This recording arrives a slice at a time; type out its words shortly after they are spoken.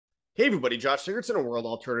Hey everybody, Josh Sigurdson of World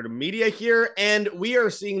Alternative Media here, and we are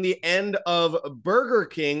seeing the end of Burger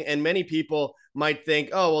King, and many people might think,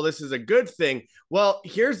 oh, well, this is a good thing. Well,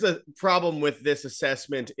 here's the problem with this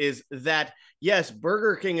assessment is that, yes,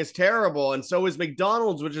 Burger King is terrible, and so is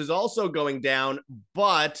McDonald's, which is also going down,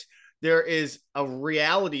 but there is a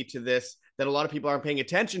reality to this that a lot of people aren't paying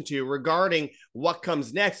attention to regarding what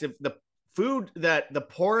comes next. If the food that the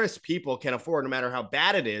poorest people can afford, no matter how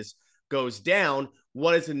bad it is, goes down,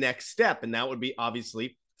 what is the next step? And that would be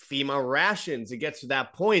obviously FEMA rations. It gets to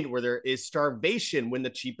that point where there is starvation when the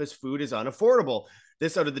cheapest food is unaffordable.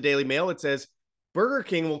 This out of the Daily Mail, it says Burger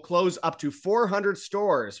King will close up to 400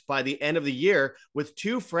 stores by the end of the year, with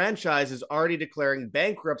 2 franchises already declaring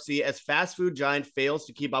bankruptcy as fast food giant fails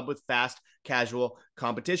to keep up with fast casual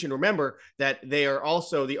competition. Remember that they are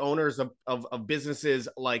also the owners of businesses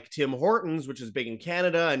like Tim Hortons, which is big in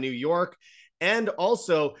Canada and New York. And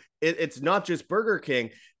also, it's not just Burger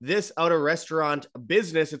King. This out of restaurant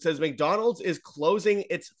business, it says McDonald's is closing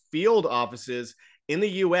its field offices in the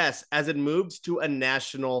US as it moves to a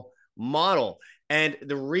national model. And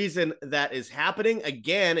the reason that is happening,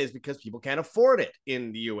 again, is because people can't afford it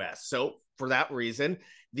in the US. So for that reason,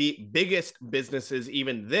 the biggest businesses,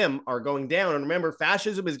 even them, are going down. And remember,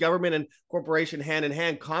 fascism is government and corporation hand in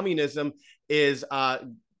hand. Communism is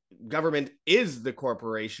government is the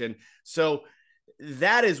corporation. So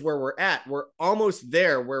that is where we're at. We're almost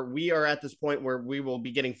there where we are at this point where we will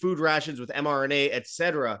be getting food rations with mRNA,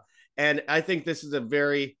 etc. And I think this is a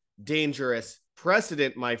very dangerous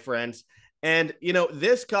precedent, my friends. And,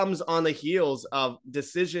 this comes on the heels of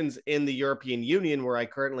decisions in the European Union, where I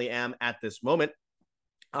currently am at this moment.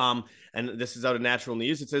 And this is out of Natural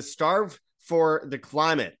News. It says, starve for the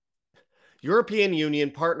climate. European Union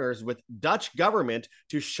partners with Dutch government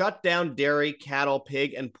to shut down dairy, cattle,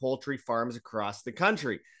 pig, and poultry farms across the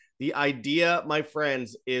country. The idea, my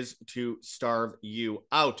friends, is to starve you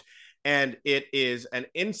out. And it is an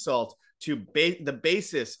insult to the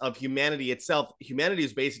basis of humanity itself. Humanity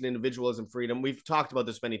is based in individualism, freedom. We've talked about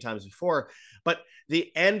this many times before, but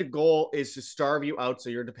the end goal is to starve you out so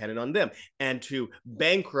you're dependent on them and to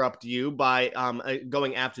bankrupt you by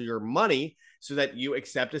going after your money so that you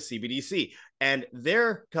accept a CBDC. And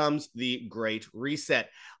there comes the Great Reset.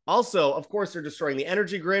 Also, of course, they're destroying the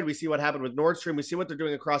energy grid. We see what happened with Nord Stream. We see what they're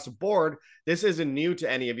doing across the board. This isn't new to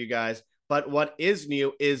any of you guys, but what is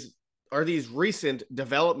new are these recent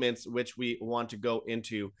developments, which we want to go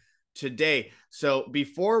into today. So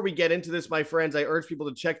before we get into this, my friends, I urge people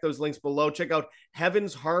to check those links below. Check out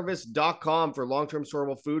heavensharvest.com for long-term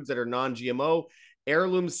storable foods that are non-GMO,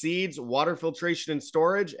 heirloom seeds, water filtration and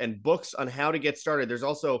storage, and books on how to get started. There's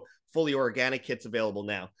also fully organic kits available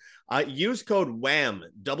now. Use code WHAM,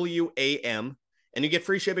 W-A-M, and you get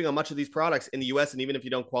free shipping on much of these products in the US. And even if you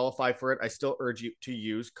don't qualify for it, I still urge you to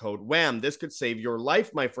use code WHAM. This could save your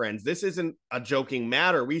life, my friends. This isn't a joking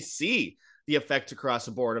matter. We see the effects across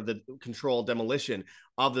the board of the controlled demolition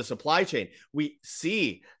of the supply chain. We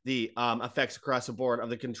see the effects across the board of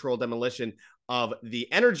the controlled demolition of the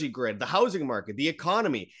energy grid, the housing market, the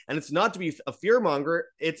economy. And it's not to be a fearmonger.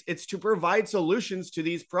 It's to provide solutions to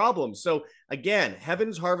these problems. So again,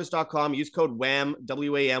 heavensharvest.com, use code WHAM,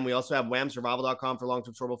 W-A-M. We also have whamsurvival.com for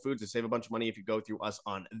long-term storable foods to save a bunch of money if you go through us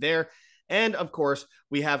on there. And of course,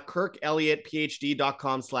 we have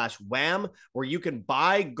kirkelliottphd.com/wham, where you can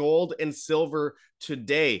buy gold and silver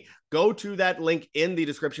today. Go to that link in the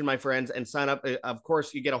description, my friends, and sign up. Of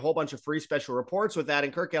course, you get a whole bunch of free special reports with that.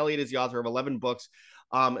 And Kirk Elliott is the author of 11 books.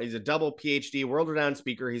 He's a double PhD, world-renowned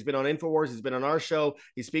speaker. He's been on InfoWars. He's been on our show.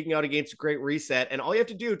 He's speaking out against the Great Reset. And all you have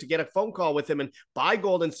to do to get a phone call with him and buy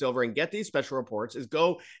gold and silver and get these special reports is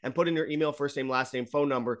go and put in your email, first name, last name, phone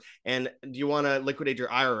number. And do you want to liquidate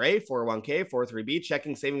your IRA, 401k, 403b,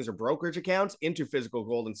 checking, savings, or brokerage accounts into physical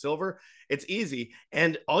gold and silver? It's easy.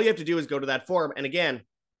 And all you have to do is go to that form. And again,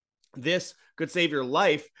 this could save your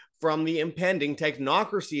life from the impending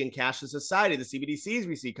technocracy and cashless society, the CBDCs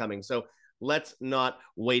we see coming. So let's not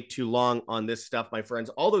wait too long on this stuff, my friends.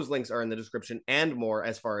 All those links are in the description and more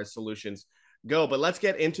as far as solutions go. But let's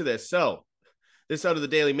get into this. So this out of the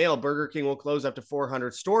Daily Mail, Burger King will close up to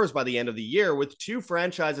 400 stores by the end of the year, with 2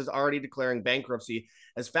 franchises already declaring bankruptcy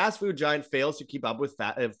as fast food giant fails to keep up with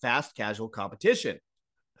fast casual competition.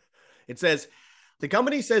 It says, the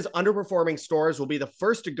company says underperforming stores will be the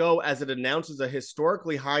first to go as it announces a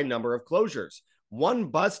historically high number of closures. One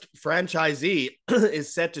bust franchisee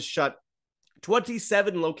is set to shut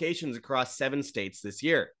 27 locations across 7 states this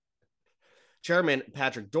year. Chairman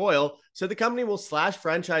Patrick Doyle said the company will slash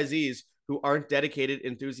franchisees who aren't dedicated,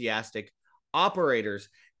 enthusiastic operators.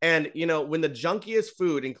 And, when the junkiest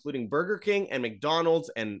food, including Burger King and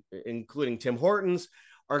McDonald's and including Tim Hortons,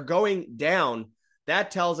 are going down, that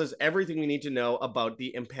tells us everything we need to know about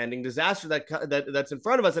the impending disaster that's in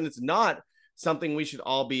front of us. And it's not something we should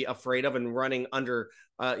all be afraid of and running under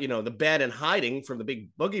the bed and hiding from the big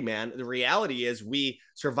boogeyman. The reality is we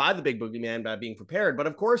survive the big boogeyman by being prepared. But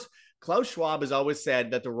of course, Klaus Schwab has always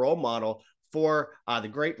said that the role model for the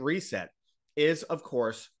Great Reset is, of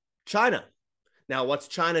course, China. Now, what's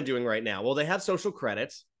China doing right now? Well, they have social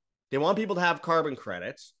credits. They want people to have carbon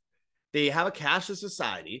credits. They have a cashless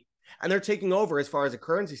society, and they're taking over as far as a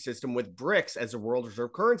currency system with BRICS as a world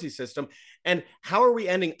reserve currency system. And how are we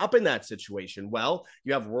ending up in that situation? Well,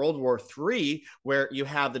 you have World War III, where you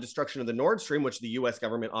have the destruction of the Nord Stream, which the US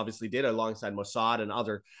government obviously did alongside Mossad and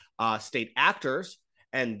other state actors.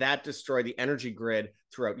 And that destroyed the energy grid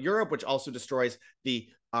throughout Europe, which also destroys the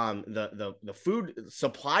food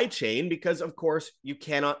supply chain, because of course you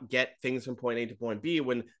cannot get things from point A to point B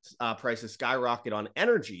when prices skyrocket on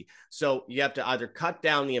energy. So you have to either cut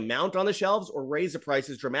down the amount on the shelves or raise the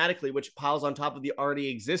prices dramatically, which piles on top of the already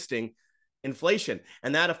existing inflation.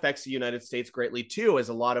 And that affects the United States greatly too, as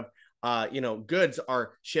a lot of goods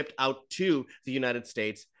are shipped out to the United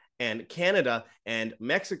States and Canada and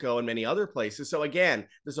Mexico and many other places. So again,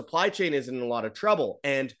 the supply chain is in a lot of trouble.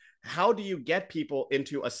 And how do you get people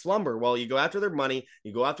into a slumber? Well, you go after their money,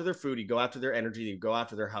 you go after their food, you go after their energy, you go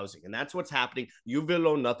after their housing. And that's what's happening. You will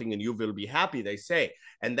own nothing and you will be happy, they say.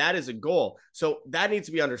 And that is a goal. So that needs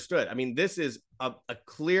to be understood. I mean, this is a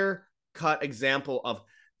clear-cut example of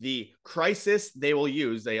the crisis they will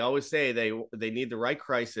use. They always say they need the right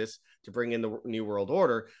crisis to bring in the new world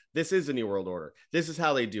order. This is a new world order. This is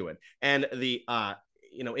how they do it. And the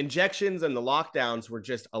injections and the lockdowns were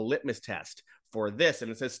just a litmus test for this. And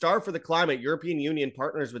it says, Starve for the Climate, European Union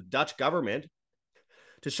partners with Dutch government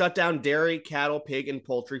to shut down dairy, cattle, pig, and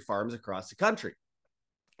poultry farms across the country.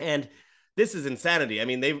 And this is insanity. I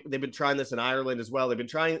mean, they've been trying this in Ireland as well.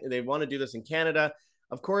 They want to do this in Canada.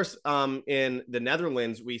 Of course, in the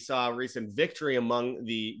Netherlands, we saw a recent victory among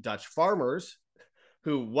the Dutch farmers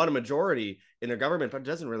who won a majority in their government, but it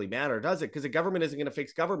doesn't really matter, does it? Because the government isn't going to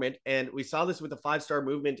fix government. And we saw this with the 5-star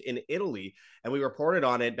movement in Italy, and we reported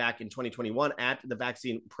on it back in 2021 at the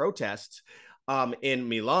vaccine protests in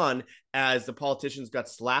Milan, as the politicians got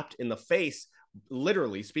slapped in the face,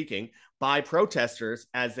 literally speaking, by protesters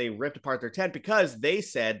as they ripped apart their tent because they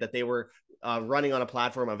said that they were running on a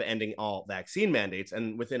platform of ending all vaccine mandates.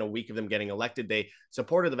 And within a week of them getting elected, they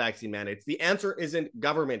supported the vaccine mandates. The answer isn't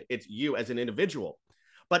government, it's you as an individual.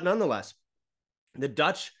 But nonetheless, the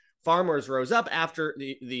Dutch farmers rose up after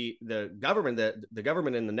the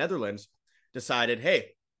government in the Netherlands decided,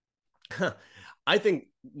 hey, I think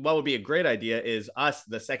what would be a great idea is us,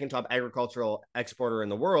 the second top agricultural exporter in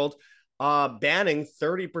the world, banning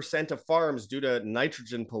 30% of farms due to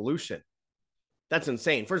nitrogen pollution. That's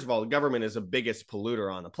insane. First of all, the government is the biggest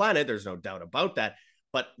polluter on the planet. There's no doubt about that.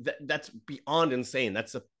 But that's beyond insane.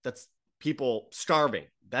 That's people starving.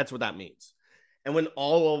 That's what that means. And when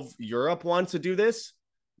all of Europe wants to do this,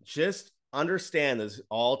 just understand this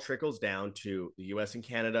all trickles down to the US and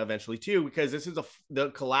Canada eventually too, because this is the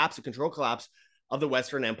control collapse of the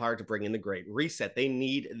Western Empire to bring in the Great Reset. They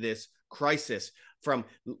need this crisis, from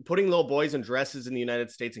putting little boys in dresses in the United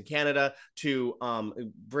States and Canada to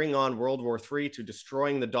bring on World War III, to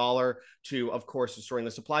destroying the dollar, to, of course, destroying the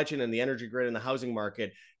supply chain and the energy grid and the housing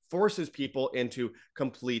market, forces people into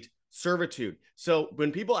complete servitude. So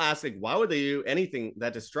when people ask, like, why would they do anything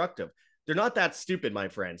that destructive? They're not that stupid, my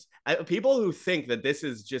friends. People who think that this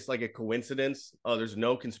is just like a coincidence, oh, there's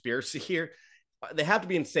no conspiracy here, they have to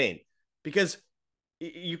be insane, because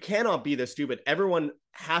you cannot be this stupid. Everyone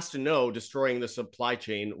has to know destroying the supply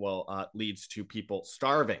chain leads to people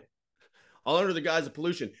starving. All under the guise of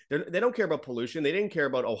pollution. They don't care about pollution. They didn't care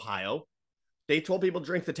about Ohio. They told people to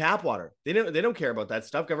drink the tap water. They don't care about that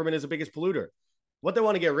stuff. Government is the biggest polluter. What they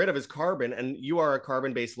want to get rid of is carbon, and you are a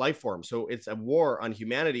carbon-based life form. So it's a war on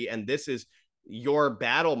humanity, and this is your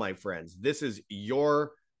battle, my friends. This is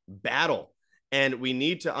your battle. And we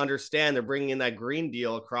need to understand they're bringing in that Green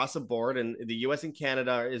Deal across the board, and the US and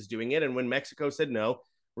Canada is doing it. And when Mexico said no,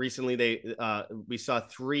 recently we saw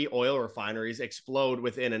 3 oil refineries explode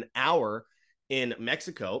within an hour in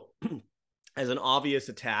Mexico as an obvious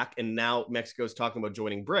attack. And now Mexico's talking about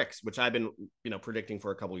joining BRICS, which I've been predicting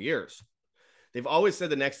for a couple of years. They've always said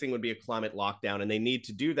the next thing would be a climate lockdown, and they need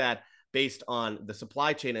to do that based on the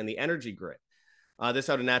supply chain and the energy grid. This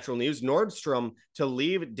out of Natural News. Nordstrom to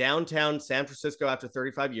leave downtown San Francisco after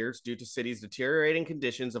 35 years due to city's deteriorating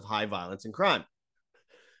conditions of high violence and crime.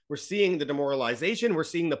 We're seeing the demoralization. We're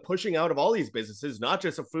seeing the pushing out of all these businesses, not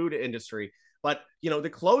just the food industry, But, the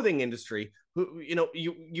clothing industry,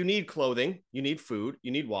 you need clothing, you need food,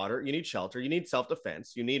 you need water, you need shelter, you need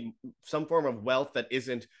self-defense, you need some form of wealth that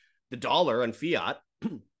isn't the dollar and fiat.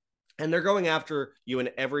 And they're going after you in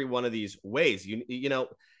every one of these ways.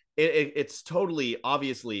 It's totally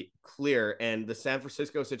obviously clear. And the San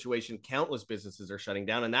Francisco situation, countless businesses are shutting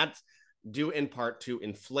down, and that's due in part to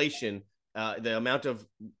inflation. The amount of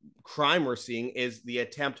crime we're seeing is the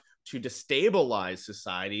attempt to destabilize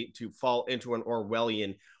society, to fall into an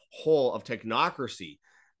Orwellian hole of technocracy.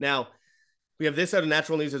 Now, we have this out of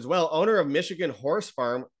natural news as well. Owner of Michigan horse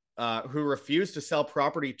farm who refused to sell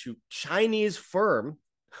property to Chinese firm,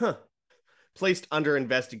 placed under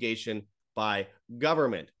investigation by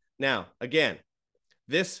government. Now, again,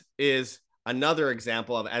 this is another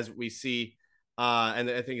example of, as we see, and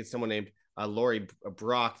I think it's someone named Lori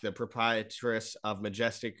Brock, the proprietress of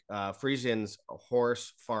Majestic Friesian's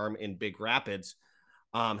horse farm in Big Rapids,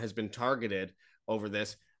 has been targeted over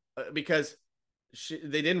this because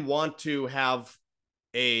they didn't want to have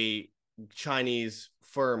a Chinese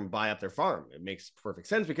firm buy up their farm. It makes perfect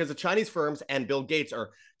sense because the Chinese firms and Bill Gates are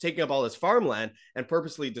taking up all this farmland and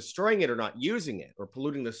purposely destroying it or not using it or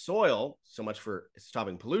polluting the soil, so much for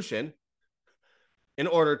stopping pollution, in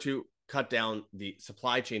order to cut down the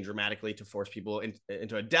supply chain dramatically, to force people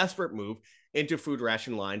into a desperate move into food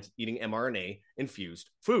ration lines, eating mRNA infused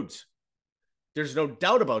foods. There's no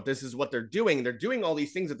doubt about this is what they're doing. They're doing all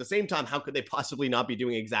these things at the same time. How could they possibly not be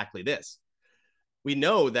doing exactly this? We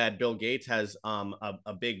know that Bill Gates has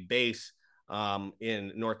a big base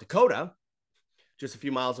in North Dakota, just a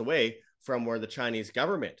few miles away from where the Chinese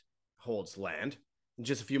government holds land,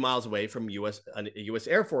 just a few miles away from a U.S.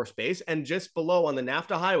 Air Force Base, and just below on the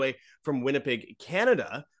NAFTA highway from Winnipeg,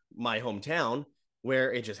 Canada, my hometown,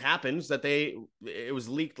 where it just happens that it was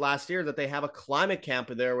leaked last year that they have a climate camp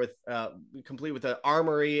there with complete with an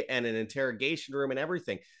armory and an interrogation room and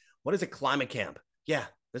everything. What is a climate camp? Yeah,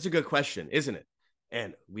 that's a good question, isn't it?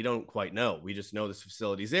 And we don't quite know. We just know this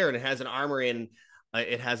facility's there, and it has an armory and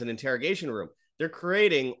it has an interrogation room. They're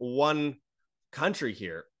creating one country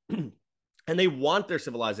here, and they want their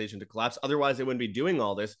civilization to collapse. Otherwise, they wouldn't be doing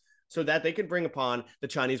all this, so that they could bring upon the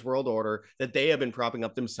Chinese world order that they have been propping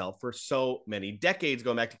up themselves for so many decades,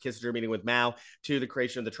 going back to Kissinger meeting with Mao, to the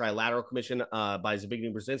creation of the Trilateral Commission by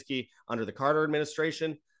Zbigniew Brzezinski under the Carter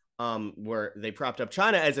administration, where they propped up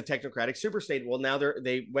China as a technocratic superstate. Well, now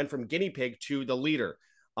they went from guinea pig to the leader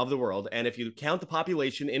of the world. And if you count the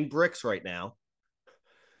population in BRICS right now,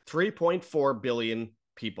 3.4 billion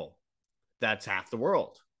people. That's half the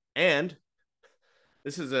world. And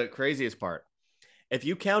this is the craziest part. If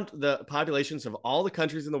you count the populations of all the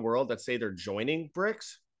countries in the world that say they're joining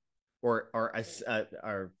BRICS or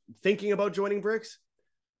are thinking about joining BRICS,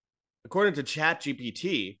 according to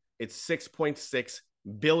ChatGPT, it's 6.6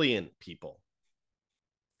 billion people.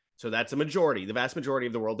 So that's a majority, the vast majority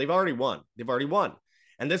of the world. They've already won.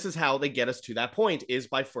 And this is how they get us to that point, is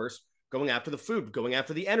by first going after the food, going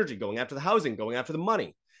after the energy, going after the housing, going after the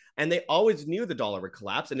money. And they always knew the dollar would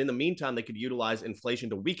collapse. And in the meantime, they could utilize inflation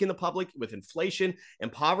to weaken the public with inflation,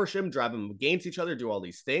 impoverish them, drive them against each other, do all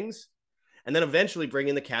these things. And then eventually bring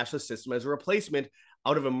in the cashless system as a replacement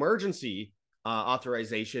out of emergency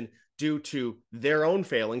authorization due to their own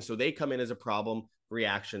failing. So they come in as a problem,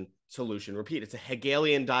 reaction, solution, repeat. It's a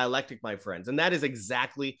Hegelian dialectic, my friends. And that is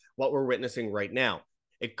exactly what we're witnessing right now.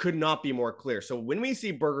 It could not be more clear. So when we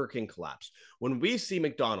see Burger King collapse, when we see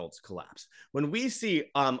McDonald's collapse, when we see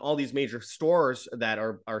all these major stores that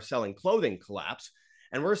are selling clothing collapse,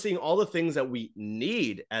 and we're seeing all the things that we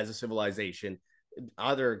need as a civilization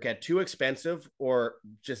either get too expensive or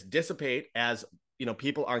just dissipate, as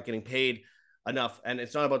people aren't getting paid enough. And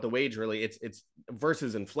it's not about the wage, really. It's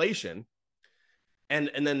versus inflation. And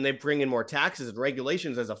then they bring in more taxes and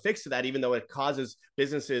regulations as a fix to that, even though it causes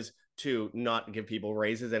businesses to not give people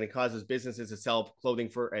raises, and it causes businesses to sell clothing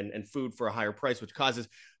for and food for a higher price, which causes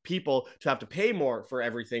people to have to pay more for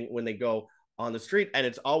everything when they go on the street. And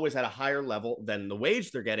it's always at a higher level than the wage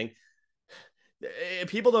they're getting.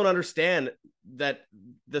 People don't understand that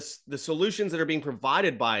the solutions that are being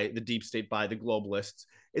provided by the deep state, by the globalists,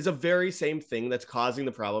 is a very same thing that's causing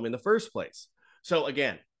the problem in the first place. So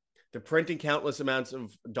again, they're printing countless amounts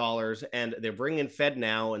of dollars, and they're bringing in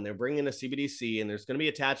FedNow, and they're bringing in a CBDC, and there's going to be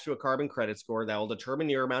attached to a carbon credit score that will determine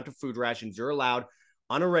your amount of food rations you're allowed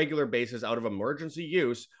on a regular basis out of emergency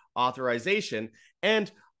use authorization. And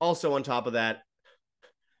also on top of that,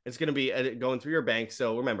 it's going to be going through your bank.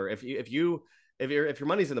 So remember, if you if your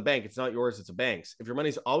money's in the bank, it's not yours, it's a bank's. If your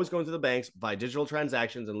money's always going to the banks by digital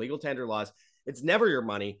transactions and legal tender laws, it's never your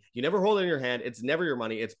money. You never hold it in your hand. It's never your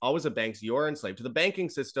money. It's always a bank's. You're enslaved to the banking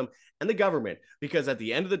system and the government, because at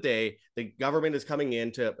the end of the day, the government is coming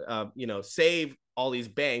in to, save all these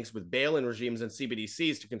banks with bail-in regimes and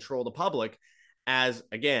CBDCs to control the public as,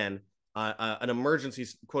 again, an emergency,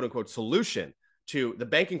 quote unquote, solution to the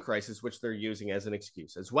banking crisis, which they're using as an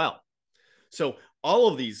excuse as well. So all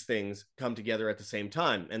of these things come together at the same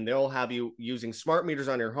time, and they'll have you using smart meters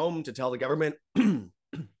on your home to tell the government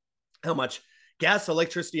how much gas,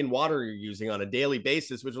 electricity, and water you're using on a daily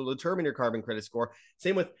basis, which will determine your carbon credit score.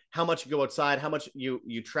 Same with how much you go outside, how much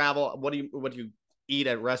you travel, what you eat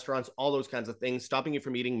at restaurants, all those kinds of things, stopping you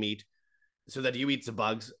from eating meat so that you eat the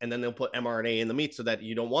bugs, and then they'll put mRNA in the meat so that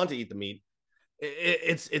you don't want to eat the meat.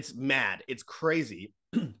 It's mad. It's crazy.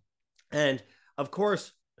 And of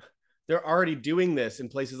course, they're already doing this in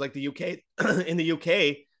places like the UK. In the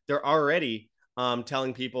UK, they're already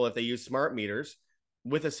telling people if they use smart meters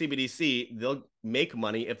with a CBDC, they'll make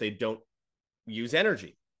money if they don't use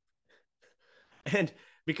energy. And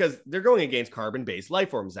because they're going against carbon-based life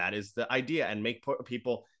forms, that is the idea, and make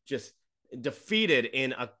people just defeated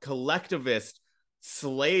in a collectivist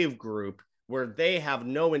slave group where they have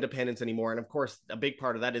no independence anymore. And of course, a big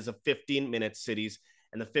part of that is a 15-minute cities.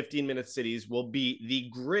 And the 15-minute cities will be the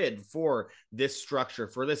grid for this structure,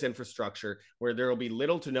 for this infrastructure, where there will be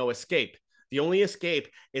little to no escape. The only escape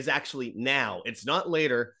is actually now. It's not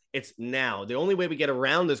later. It's now. The only way we get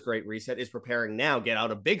around this great reset is preparing now. Get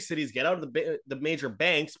out of big cities, get out of the major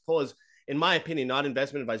banks, pull as, in my opinion, not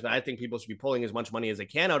investment advice, but I think people should be pulling as much money as they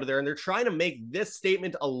can out of there. And they're trying to make this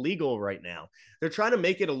statement illegal right now. They're trying to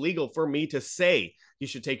make it illegal for me to say you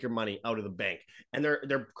should take your money out of the bank. And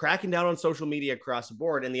they're cracking down on social media across the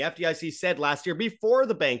board. And the FDIC said last year, before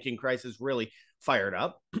the banking crisis really fired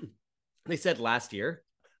up, they said last year,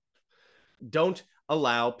 don't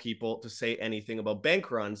allow people to say anything about bank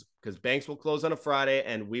runs, because banks will close on a Friday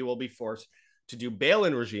and we will be forced to do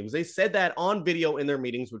bail-in regimes. They said that on video in their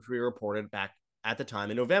meetings, which we reported back at the time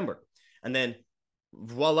in November. And then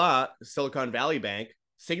voila, Silicon Valley Bank,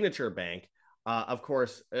 Signature Bank, of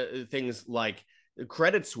course, things like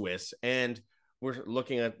Credit Suisse, and we're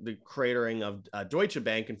looking at the cratering of Deutsche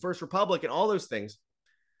Bank and First Republic and all those things.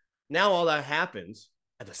 Now all that happens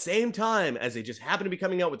at the same time as they just happen to be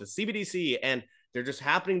coming out with the CBDC, and they're just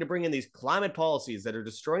happening to bring in these climate policies that are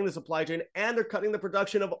destroying the supply chain, and they're cutting the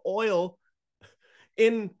production of oil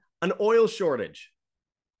in an oil shortage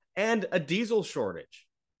and a diesel shortage.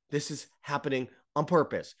 This is happening on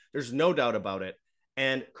purpose. There's no doubt about it.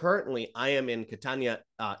 And currently I am in Catania,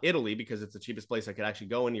 Italy, because it's the cheapest place I could actually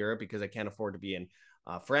go in Europe, because I can't afford to be in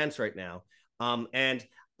France right now. And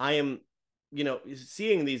I am,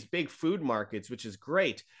 seeing these big food markets, which is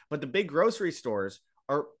great, but the big grocery stores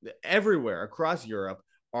are everywhere across Europe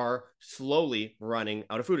are slowly running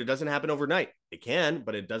out of food. It doesn't happen overnight. It can,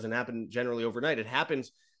 but it doesn't happen generally overnight. It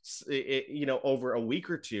happens, over a week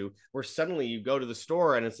or two, where suddenly you go to the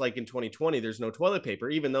store and it's like in 2020, there's no toilet paper,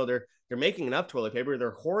 even though they're making enough toilet paper.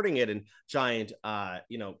 They're hoarding it in giant,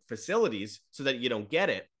 facilities so that you don't get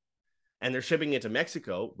it. And they're shipping it to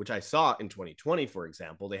Mexico, which I saw in 2020, for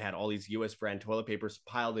example. They had all these US brand toilet papers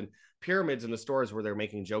piled in pyramids in the stores where they're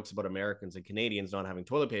making jokes about Americans and Canadians not having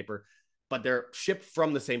toilet paper, but they're shipped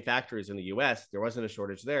from the same factories in the US. There wasn't a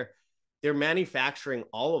shortage there. They're manufacturing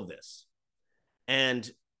all of this. And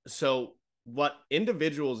so what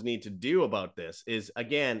individuals need to do about this is,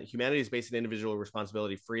 again, humanity is based on individual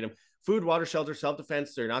responsibility, freedom, food, water, shelter,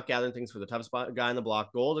 self-defense. They're not gathering things for the toughest guy in the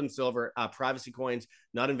block. Gold and silver, privacy coins,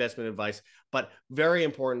 not investment advice, but very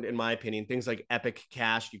important in my opinion. Things like Epic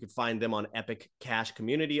Cash. You could find them on Epic Cash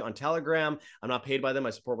Community on Telegram. I'm not paid by them. I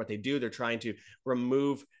support what they do. They're trying to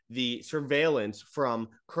remove the surveillance from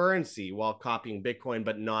currency while copying Bitcoin,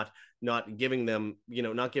 but not giving them,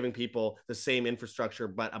 not giving people the same infrastructure,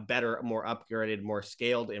 but a better, more upgraded, more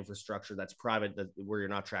scaled infrastructure that's private, where you're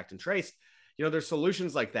not tracked and traced. There's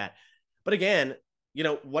solutions like that. But again,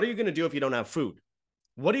 what are you going to do if you don't have food?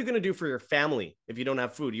 What are you going to do for your family if you don't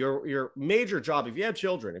have food? Your major job, if you have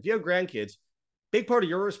children, if you have grandkids, big part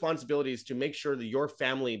of your responsibility is to make sure that your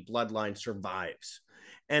family bloodline survives.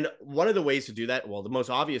 And one of the ways to do that, well, the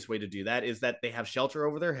most obvious way to do that is that they have shelter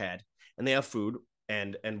over their head and they have food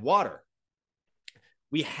and water.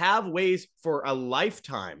 We have ways for a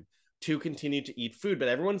lifetime to continue to eat food, but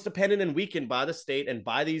everyone's dependent and weakened by the state and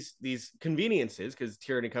by these conveniences, because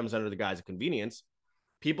tyranny comes under the guise of convenience.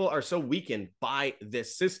 People are so weakened by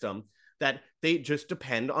this system that they just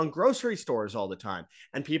depend on grocery stores all the time.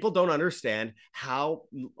 And people don't understand how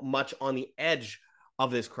much on the edge of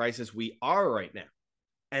this crisis we are right now.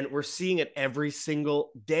 And we're seeing it every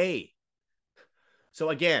single day. So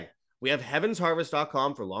again, we have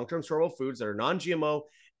heavensharvest.com for long-term storable foods that are non-GMO,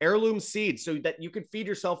 heirloom seeds, so that you could feed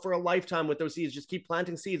yourself for a lifetime with those seeds. Just keep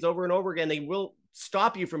planting seeds over and over again. They will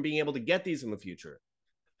stop you from being able to get these in the future.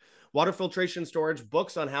 Water filtration storage,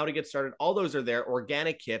 books on how to get started, all those are there.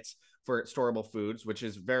 Organic kits for storable foods, which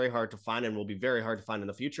is very hard to find and will be very hard to find in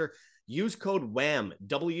the future. Use code WAM,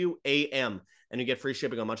 WAM, and you get free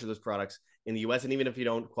shipping on much of those products in the US. And even if you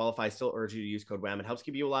don't qualify, I still urge you to use code WAM. It helps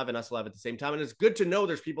keep you alive and us alive at the same time. And it's good to know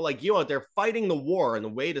there's people like you out there fighting the war, and the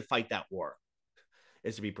way to fight that war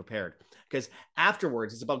is to be prepared. Because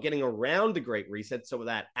afterwards, it's about getting around the Great Reset so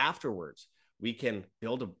that afterwards we can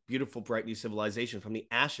build a beautiful, bright new civilization from the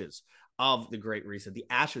ashes of the Great Reset, the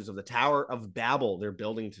ashes of the Tower of Babel they're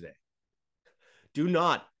building today. Do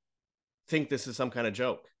not think this is some kind of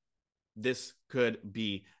joke. This could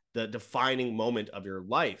be the defining moment of your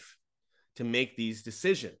life to make these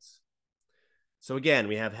decisions. So again,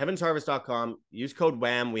 we have heavensharvest.com. Use code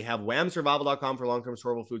WAM. We have whamsurvival.com for long-term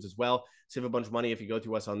storable foods as well. Save a bunch of money if you go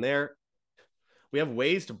through us on there. We have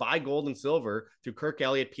ways to buy gold and silver through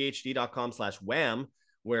kirkelliottphd.com/wham,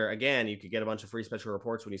 where again, you could get a bunch of free special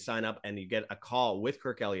reports when you sign up, and you get a call with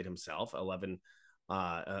Kirk Elliott himself, author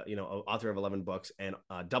of 11 books and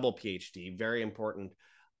double PhD, very important,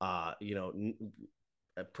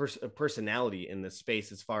 personality in this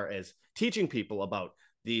space as far as teaching people about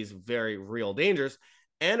these very real dangers.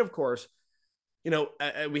 And of course,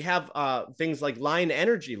 we have things like Line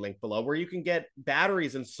Energy linked below, where you can get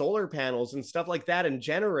batteries and solar panels and stuff like that and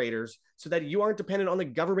generators so that you aren't dependent on the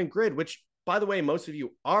government grid, which, by the way, most of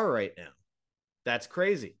you are right now. That's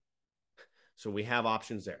crazy. So we have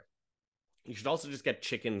options there. You should also just get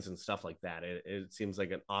chickens and stuff like that. It seems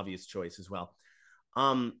like an obvious choice as well.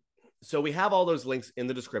 So we have all those links in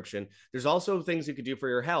the description. There's also things you could do for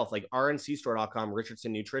your health, like rncstore.com,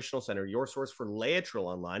 Richardson Nutritional Center, your source for Laetrile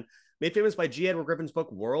online. Made famous by G. Edward Griffin's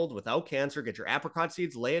book, World Without Cancer. Get your apricot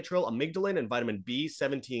seeds, Laetrile, amygdalin, and vitamin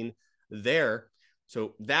B17 there.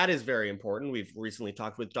 So that is very important. We've recently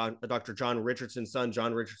talked with Dr. John Richardson's son,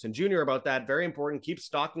 John Richardson Jr., about that. Very important. Keep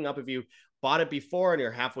stocking up. If you bought it before and you're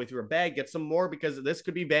halfway through a bag, get some more, because this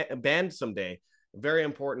could be banned someday. Very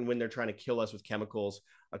important when they're trying to kill us with chemicals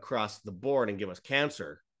across the board and give us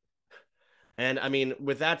cancer. And I mean,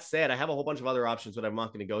 with that said, I have a whole bunch of other options, but I'm not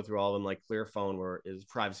going to go through all of them, like Clear Phone, where is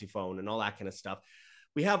privacy phone and all that kind of stuff.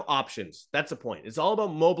 We have options. That's the point. It's all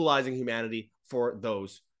about mobilizing humanity for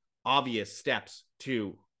those obvious steps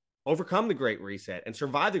to overcome the Great Reset and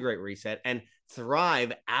survive the Great Reset and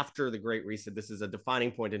thrive after the Great Reset. This is a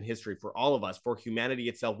defining point in history for all of us, for humanity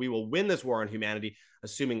itself. We will win this war on humanity,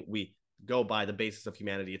 assuming we go by the basis of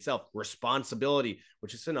humanity itself. Responsibility,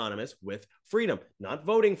 which is synonymous with freedom. Not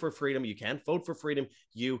voting for freedom. You can't vote for freedom.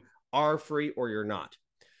 You are free or you're not.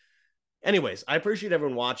 Anyways, I appreciate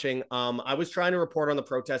everyone watching. I was trying to report on the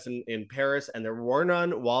protests in Paris, and there were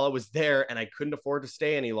none while I was there, and I couldn't afford to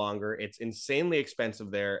stay any longer. It's insanely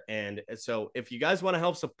expensive there. And so if you guys want to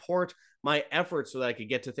help support my efforts so that I could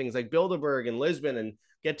get to things like Bilderberg and Lisbon and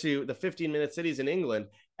get to the 15-minute cities in England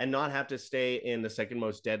and not have to stay in the second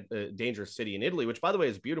most dangerous city in Italy, which, by the way,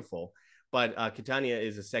 is beautiful. But Catania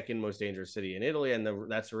is the second most dangerous city in Italy,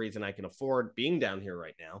 and that's the reason I can afford being down here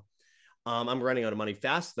right now. I'm running out of money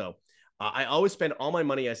fast, though. I always spend all my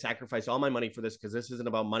money. I sacrifice all my money for this, because this isn't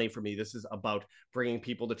about money for me. This is about bringing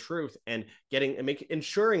people the truth and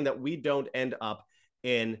ensuring that we don't end up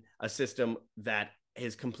in a system that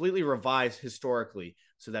is completely revised historically,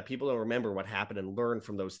 so that people don't remember what happened and learn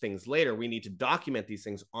from those things later. We need to document these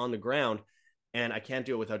things on the ground, and I can't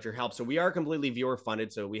do it without your help. So we are completely viewer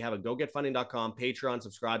funded. So we have a gogetfunding.com, Patreon,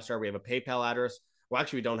 Subscribestar. We have a PayPal address. Well,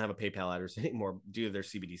 actually, we don't have a PayPal address anymore due to their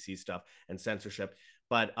CBDC stuff and censorship.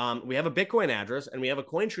 But we have a Bitcoin address, and we have a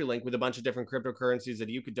Cointree link with a bunch of different cryptocurrencies that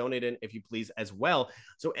you could donate in if you please as well.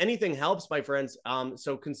 So anything helps, my friends.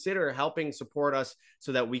 So consider helping support us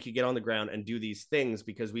so that we could get on the ground and do these things,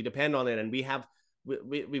 because we depend on it, and we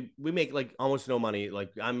make like almost no money.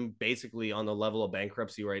 Like, I'm basically on the level of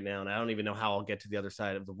bankruptcy right now, and I don't even know how I'll get to the other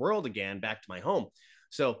side of the world again, back to my home.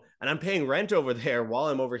 So, and I'm paying rent over there while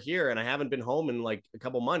I'm over here, and I haven't been home in like a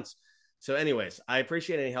couple months. So anyways, I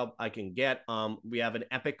appreciate any help I can get. We have an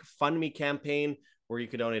Epic Fund Me campaign where you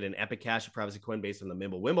can donate an Epic Cash, a privacy coin based on the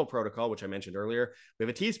Mimblewimble protocol, which I mentioned earlier. We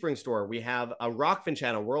have a Teespring store. We have a Rockfin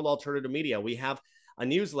channel, World Alternative Media. We have a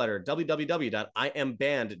newsletter,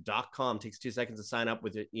 www.iamband.com. Takes 2 seconds to sign up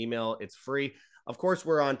with your email. It's free. Of course,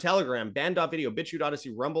 we're on Telegram, band.video, BitChute,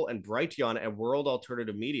 Odyssey, Rumble, and Brighteon at World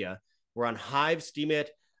Alternative Media. We're on Hive, Steemit,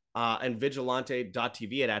 and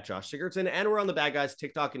vigilante.tv at Josh Sigurdson. And we're on the Bad Guys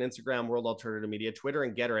TikTok and Instagram, World Alternative Media, Twitter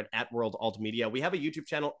and Getter at World Alt Media. We have a YouTube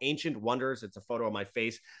channel, Ancient Wonders. It's a photo of my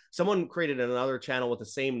face. Someone created another channel with the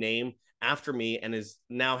same name after me and is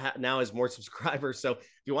now has more subscribers. So if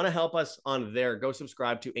you want to help us on there, go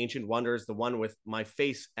subscribe to Ancient Wonders, the one with my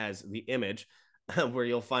face as the image, where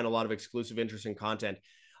you'll find a lot of exclusive, interesting content.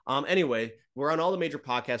 Anyway, we're on all the major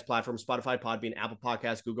podcast platforms: Spotify, Podbean, Apple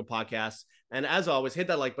Podcasts, Google Podcasts. And as always, hit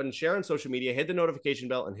that like button, share on social media, hit the notification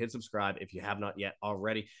bell, and hit subscribe if you have not yet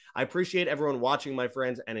already. I appreciate everyone watching, my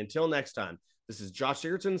friends. And until next time, this is Josh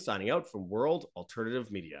Sigurdson signing out from World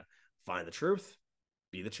Alternative Media. Find the truth,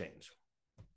 be the change.